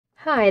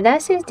Hi,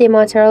 this is the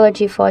Motorola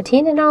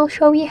G14 and I'll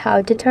show you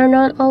how to turn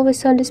on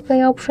Always On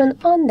Display option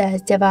on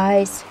this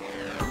device.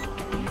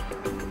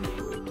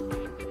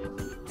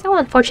 So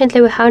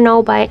unfortunately we have now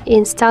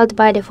installed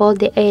by default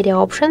the AOD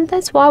option.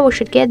 That's why we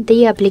should get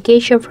the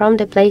application from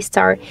the Play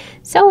Store.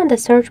 So in the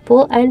search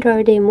pool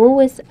enter the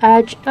Muviz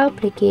Edge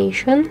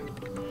application.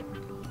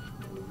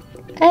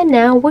 And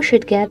now we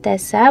should get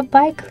this app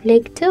by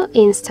click to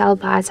install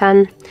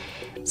button.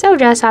 So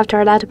just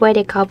after that wait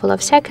a couple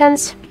of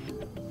seconds.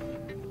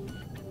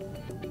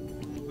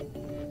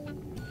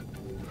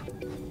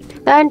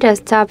 Then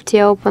just tap to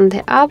open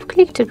the app,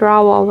 click to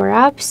draw over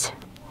apps,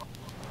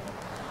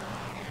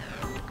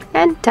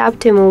 and tap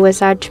to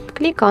Muviz Edge.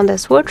 Click on the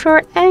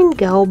switcher and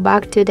go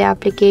back to the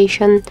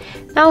application.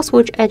 Now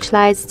switch Edge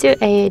lights to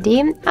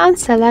AOD and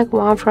select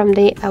one from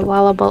the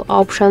available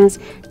options.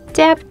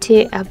 Tap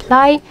to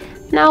apply.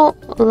 Now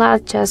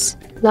let's just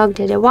lock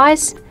the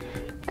device,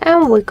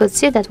 and we could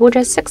see that we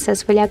just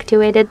successfully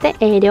activated the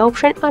AOD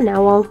option on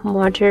our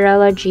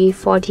Motorola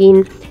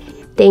G14.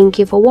 Thank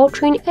you for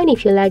watching, and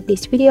if you like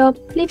this video,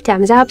 leave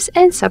thumbs up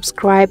and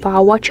subscribe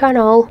our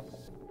channel.